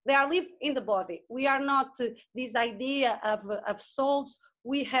in the body. We are not this idea of souls.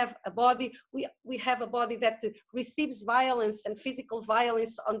 We have a body, we have a body that receives violence and physical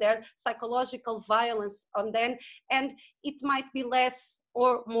violence on there, psychological violence on them, and it might be less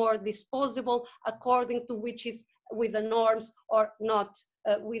or more disposable according to which is with the norms or not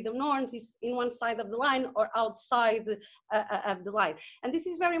with the norms, is in one side of the line or outside of the line. And this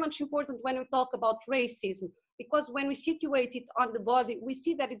is very much important when we talk about racism, because when we situate it on the body, we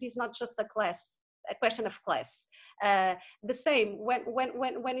see that it is not just a question of class. The same when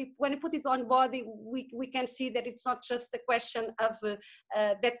you put it on body, we can see that it's not just a question of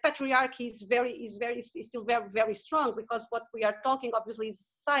that patriarchy is still very, very strong, because what we are talking obviously is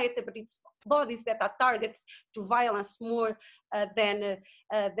society, but it's bodies that are targeted to violence more than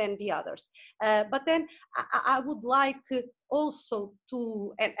the others. But then I would like also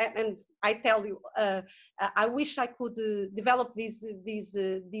to, and I tell you, I wish I could develop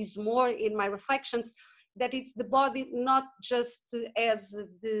these more in my reflections, that it's the body not just as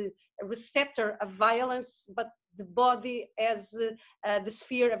the receptor of violence, but the body as the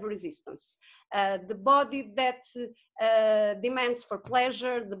sphere of resistance, the body that demands for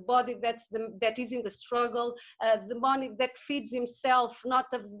pleasure, the body that is in the struggle, the body that feeds himself not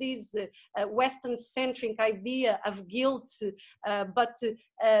of this Western-centric idea of guilt, but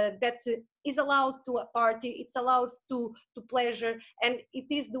that is allowed to a party, it's allowed to pleasure, and it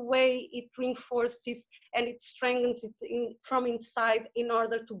is the way it reinforces and it strengthens it from inside in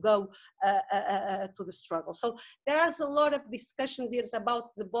order to go to the struggle. So there is a lot of discussions here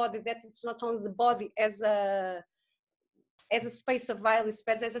about the body, that it's not only the body as a space of violence,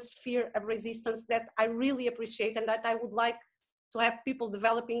 but as a sphere of resistance, that I really appreciate, and that I would like to have people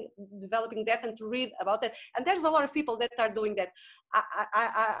developing that and to read about it. And there's a lot of people that are doing that.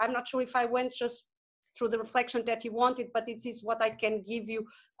 I'm not sure if I went just through the reflection that you wanted, but it is what I can give you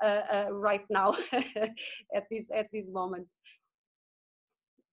right now at this moment.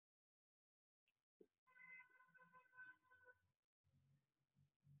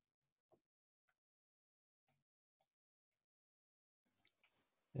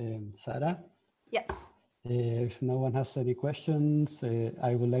 Sara? Yes. If no one has any questions,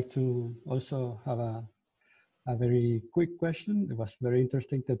 I would like to also have a very quick question. It was very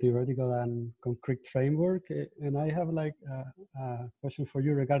interesting, the theoretical and concrete framework. And I have like a question for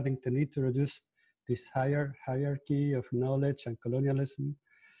you regarding the need to reduce this hierarchy of knowledge and colonialism.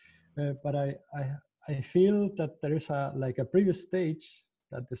 But I feel that there is like a previous stage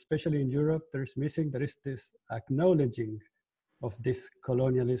that, especially in Europe, there is missing. There is this acknowledging of this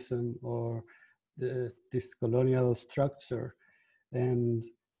colonialism or this colonial structure, and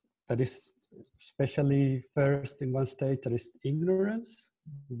that is especially first in one state, there is ignorance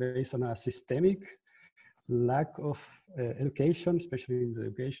based on a systemic lack of education, especially in the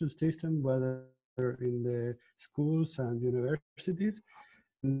education system, whether in the schools and universities.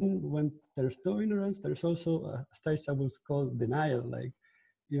 And when there's no ignorance, there's also a stage I would call denial, like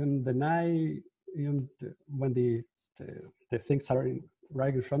even when the things are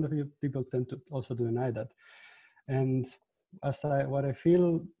right in front of you, people tend to also deny that. And what I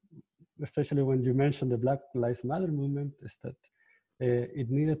feel especially when you mentioned the Black Lives Matter movement, is that it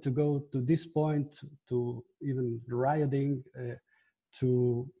needed to go to this point, to even rioting,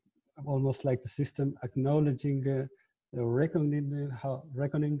 to almost like the system acknowledging,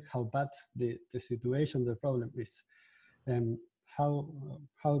 reckoning how bad the situation, the problem is. How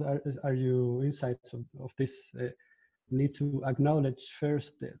are your insights of this need to acknowledge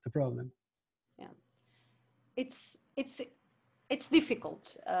first the problem? Yeah, it's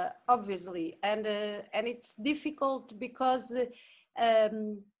difficult, obviously, and it's difficult because,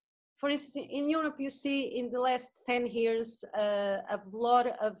 for instance, in Europe, you see in the last 10 years a lot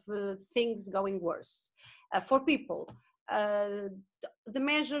of things going worse for people. The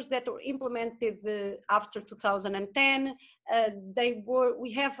measures that were implemented after 2010,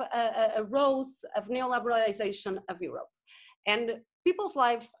 we have a growth of neoliberalization of Europe. And people's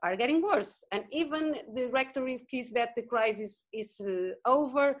lives are getting worse. And even the rhetoric is that the crisis is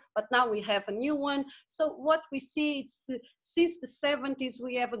over, but now we have a new one. So what we see, it's since the 70s,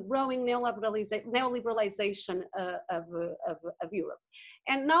 we have a growing neoliberalization of Europe.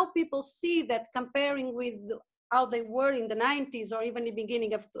 And now people see that, comparing with how they were in the 90s or even the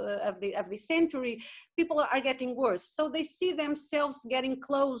beginning of the century, people are getting worse. So they see themselves getting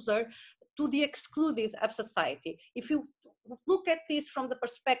closer to the excluded of society. If you look at this from the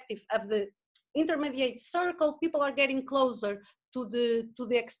perspective of the intermediate circle, people are getting closer to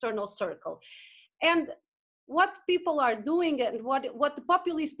the external circle. And what people are doing, and what the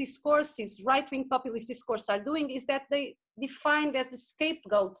populist discourses, right-wing populist discourse are doing, is that they defined as the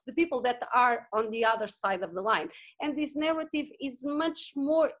scapegoat the people that are on the other side of the line. And this narrative is much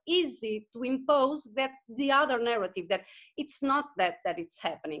more easy to impose than the other narrative, that it's not that it's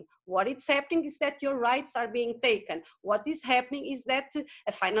happening. What is happening is that your rights are being taken. What is happening is that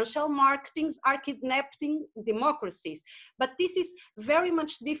financial marketings are kidnapping democracies. But this is very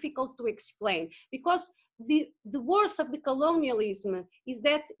much difficult to explain, because the worst of the colonialism is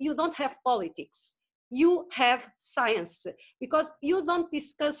that you don't have politics. You have science, because you don't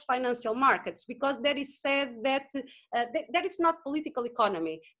discuss financial markets, because that is said that that it's not political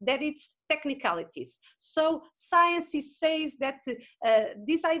economy, that it's technicalities. So science says that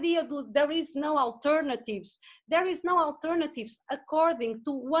this idea that there is no alternatives, there is no alternatives according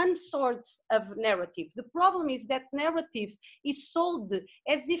to one sort of narrative. The problem is that narrative is sold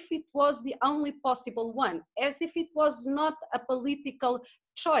as if it was the only possible one, as if it was not a political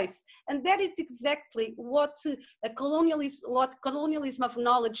choice. And that is exactly what colonialism of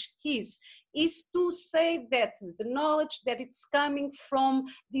knowledge is to say that the knowledge that it's coming from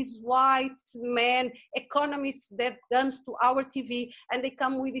these white men, economists that comes to our TV, and they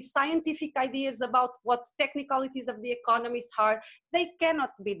come with these scientific ideas about what technicalities of the economies are, they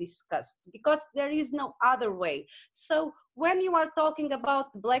cannot be discussed because there is no other way. So when you are talking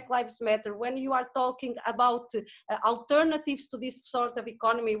about Black Lives Matter, when you are talking about alternatives to this sort of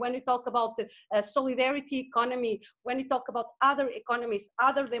economy, when you talk about solidarity economy, when you talk about other economies,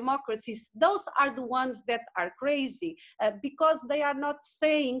 other democracies, those are the ones that are crazy because they are not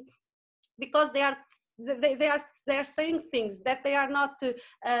saying, because they are saying things that they are not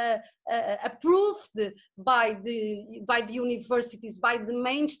approved by the universities, by the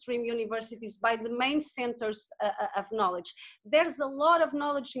mainstream universities, by the main centers of knowledge. There's a lot of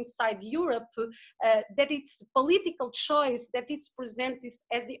knowledge inside Europe that it's political choice that is presented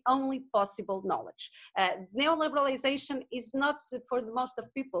as the only possible knowledge. Neoliberalization is not for the most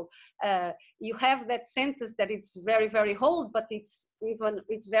of people. You have that sentence that it's very, very old, but it's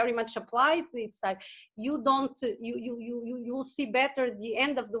very much applied. It's like you will see better the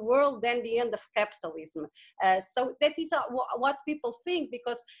end of the world than the end of capitalism. So that is what people think,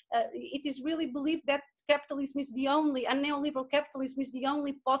 because it is really believed that capitalism is the only, and neoliberal capitalism is the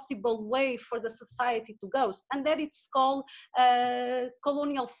only possible way for the society to go. And that it's called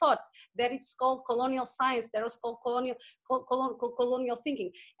colonial thought, that it's called colonial science, that is called colonial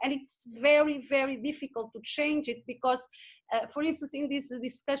thinking. And it's very, very difficult to change it because, for instance, in this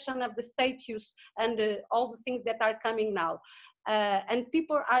discussion of the status and all the things that are coming now, and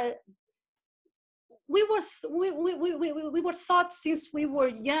people are, we were taught since we were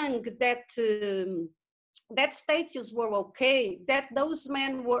young that that status were okay, that those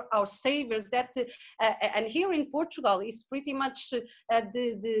men were our saviors, that and here in Portugal is pretty much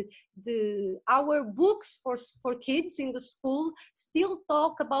our books for kids in the school still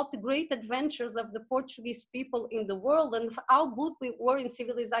talk about the great adventures of the Portuguese people in the world and how good we were in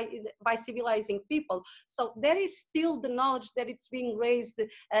civilizing people. So there is still the knowledge that it's being raised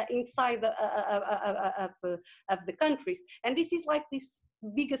inside of the countries, and this is like this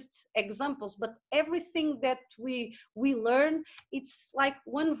biggest examples, but everything that we learn, it's like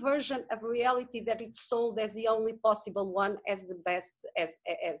one version of reality that it's sold as the only possible one, as the best, as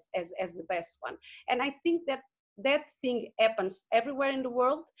the best one. And I think that that thing happens everywhere in the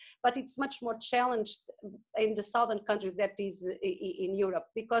world, but it's much more challenged in the southern countries that is in Europe,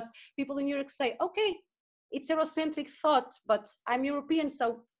 because people in Europe say, okay, it's Eurocentric thought, but I'm European,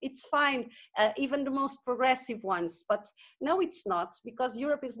 so it's fine, even the most progressive ones. But no, it's not, because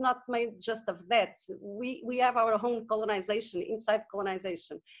Europe is not made just of that. We have our own colonization, inside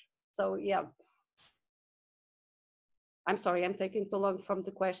colonization. So yeah. I'm sorry, I'm taking too long from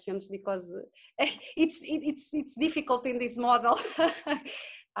the questions, because it's difficult in this model.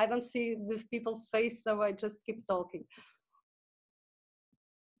 I don't see the people's face, so I just keep talking.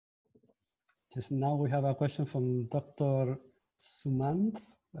 Just now we have a question from Dr.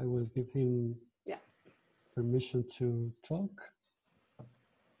 Sumant. I will give him permission to talk.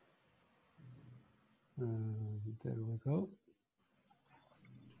 There we go.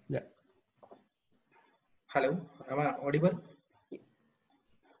 Yeah. Hello, am I audible?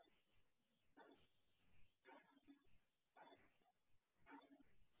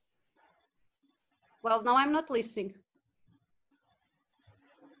 Well, no, I'm not listening.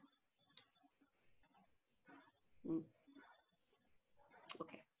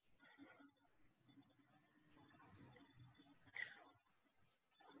 Okay.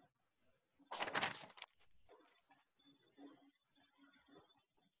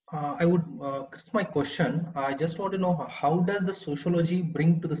 I would, Chris, my question, I just want to know, how does the sociology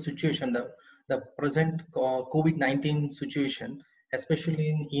bring to the situation, the present COVID-19 situation, especially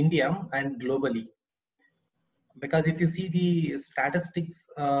in India and globally? Because if you see the statistics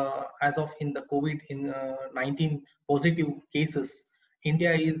as of in the COVID-19 positive cases,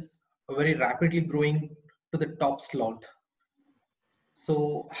 India is very rapidly growing to the top slot.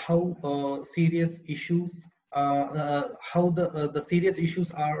 So how serious issues, how the serious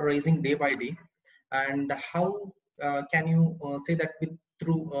issues are rising day by day, and how can you say that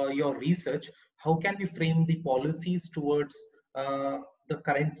through your research, how can we frame the policies towards the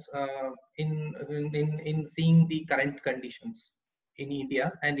current in seeing the current conditions in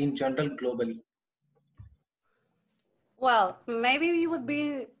India and in general globally? Well, maybe you would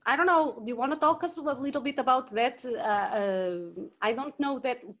be, I don't know, do you want to talk us a little bit about that? I don't know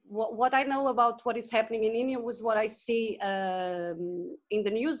that, what I know about what is happening in India was what I see in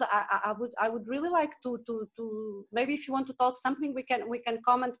the news. I would really like to maybe if you want to talk something, we can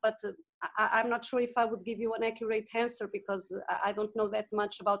comment, but I'm not sure if I would give you an accurate answer, because I don't know that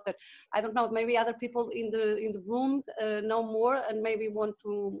much about that. I don't know, maybe other people in the room know more and maybe want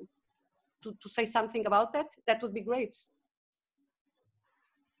to say something about that. That would be great.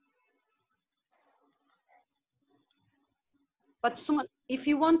 But Suman, if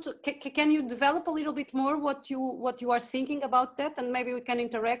you want to, can you develop a little bit more what you are thinking about that, and maybe we can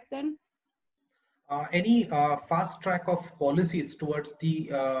interact then? Any fast track of policies towards the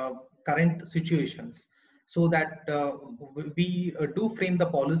current situations, so that we do frame the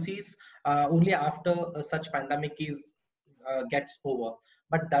policies only after such pandemic is gets over,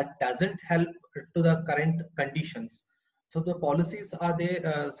 but that doesn't help to the current conditions. So the policies are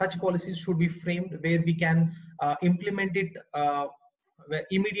there, such policies should be framed where we can implement it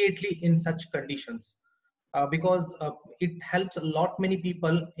immediately in such conditions, because it helps a lot many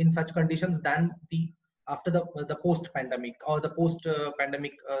people in such conditions than the after the post pandemic or the post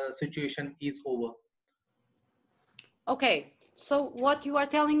pandemic situation is over. Okay, so what you are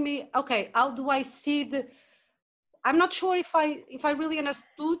telling me, okay, how do I see the, I'm not sure if I really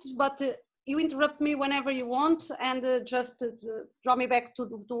understood, but you interrupt me whenever you want, and just draw me back to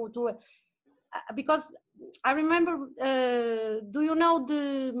because I remember, do you know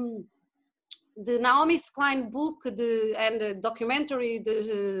the Naomi Klein book, and the documentary,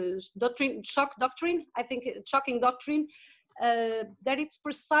 the Shock Doctrine, I think, Shocking Doctrine, that it's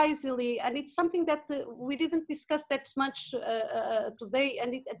precisely, and it's something that we didn't discuss that much today,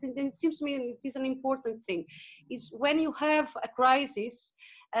 and it seems to me it is an important thing, is when you have a crisis,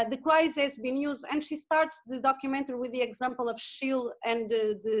 the crisis has been used, and she starts the documentary with the example of Chile and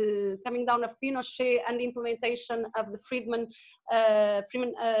the coming down of Pinochet and the implementation of the Friedman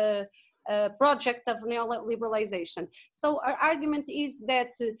project of neoliberalization. So our argument is that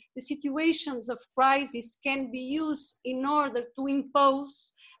the situations of crisis can be used in order to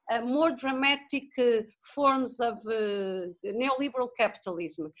impose more dramatic forms of neoliberal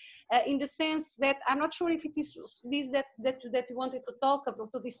capitalism, in the sense that I'm not sure if it is this that you wanted to talk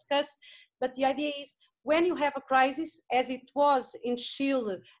about, to discuss, but the idea is when you have a crisis, as it was in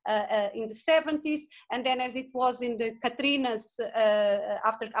Chile in the 70s, and then as it was in the Katrinas,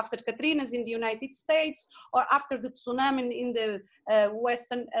 after Katrinas in the United States, or after the tsunami in the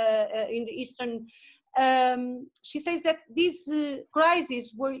in the eastern. She says that these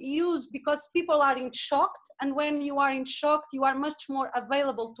crises were used because people are in shock, and when you are in shock, you are much more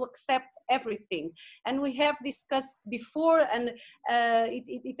available to accept everything. And we have discussed before, and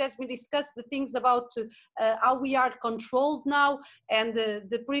it has been discussed, the things about how we are controlled now, and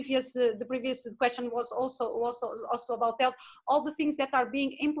the previous question was also about health, all the things that are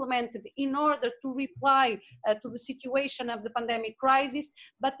being implemented in order to reply to the situation of the pandemic crisis.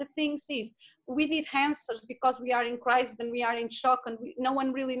 But the thing is, we need answers because we are in crisis and we are in shock, and no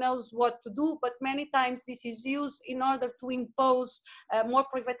one really knows what to do. But many times this is used in order to impose more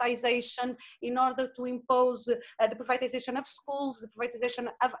privatization, in order to impose the privatization of schools, the privatization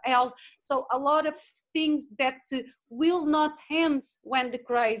of health. So a lot of things that will not end when the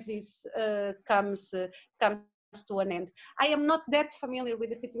crisis comes to an end. I am not that familiar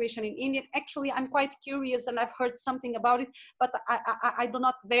with the situation in India. Actually, I'm quite curious, and I've heard something about it, but I do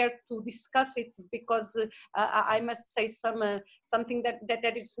not dare to discuss it because I must say something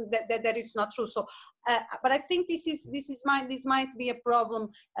that is not true. So, but I think this might be a problem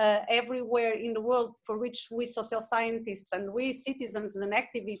everywhere in the world, for which we social scientists and we citizens and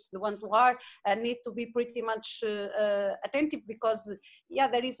activists, the ones who are, need to be pretty much attentive, because yeah,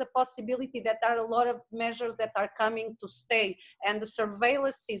 there is a possibility that there are a lot of measures that are coming to stay, and the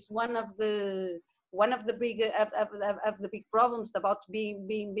surveillance is one of the big problems about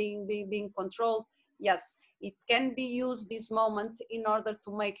being controlled. Yes, it can be used this moment in order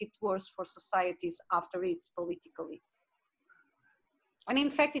to make it worse for societies after it politically. And in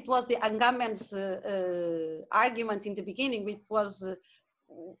fact, it was the Angamen's argument in the beginning,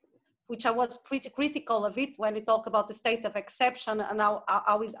 which I was pretty critical of it when we talk about the state of exception, and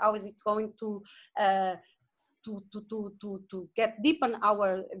how is it going to get deepen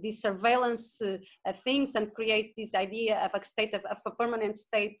these surveillance things and create this idea of a state of a permanent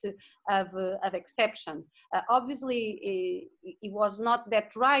state of exception. Obviously, it was not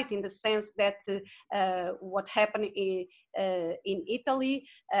that right, in the sense that what happened in Italy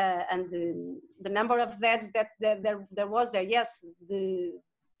and the number of deaths that there was there. Yes,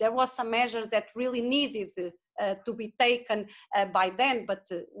 there was some measures that really needed to be taken by then, but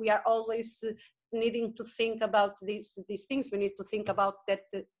we are always needing to think about these things. We need to think about that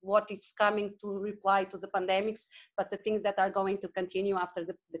what is coming to reply to the pandemics, but the things that are going to continue after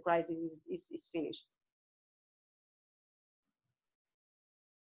the crisis is finished.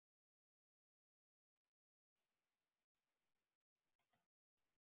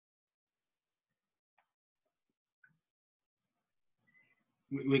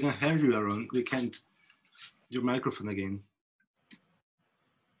 We can hear you, Aaron. We can't. Your microphone again.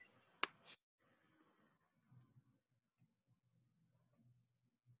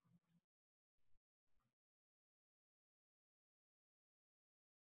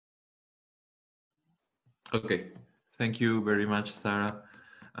 Okay, thank you very much, Sara.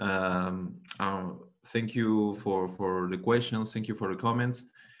 Thank you for the questions. Thank you for the comments.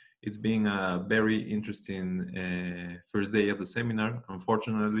 It's been a very interesting first day of the seminar.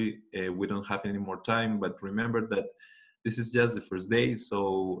 Unfortunately, we don't have any more time, but remember that this is just the first day,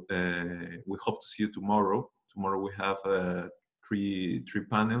 so we hope to see you tomorrow. Tomorrow we have three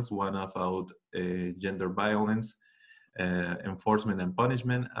panels, one about gender violence, enforcement and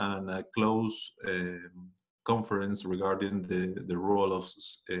punishment, and a close conference regarding the role of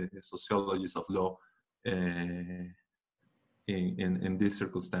sociologists of law in these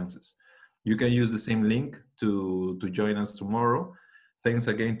circumstances. You can use the same link to join us tomorrow. Thanks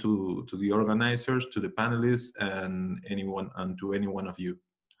again to the organizers, to the panelists, and to any one of you.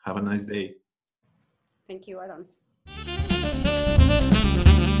 Have a nice day. Thank you, Aaron.